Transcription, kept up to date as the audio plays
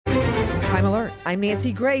Crime Alert. I'm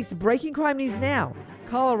Nancy Grace. Breaking crime news now.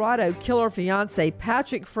 Colorado killer fiance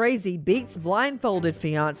Patrick Frazee beats blindfolded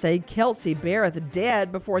fiance Kelsey Barrett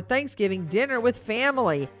dead before Thanksgiving dinner with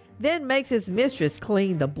family, then makes his mistress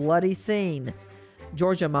clean the bloody scene.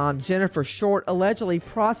 Georgia mom Jennifer Short allegedly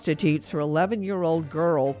prostitutes her 11-year-old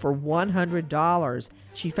girl for $100.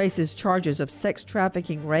 She faces charges of sex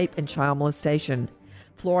trafficking, rape, and child molestation.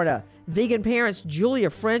 Florida, vegan parents Julia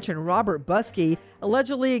French and Robert Buskey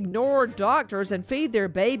allegedly ignored doctors and feed their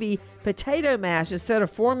baby potato mash instead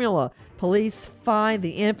of formula. Police find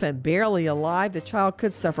the infant barely alive. The child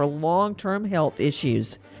could suffer long-term health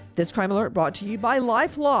issues. This Crime Alert brought to you by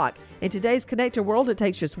LifeLock. In today's connected world, it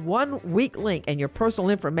takes just one weak link and your personal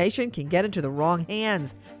information can get into the wrong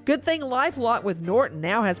hands. Good thing LifeLock with Norton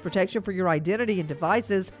now has protection for your identity and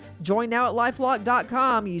devices. Join now at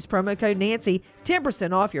LifeLock.com. Use promo code Nancy,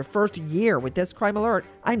 10% off your first year with this Crime Alert.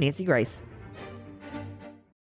 I'm Nancy Grace.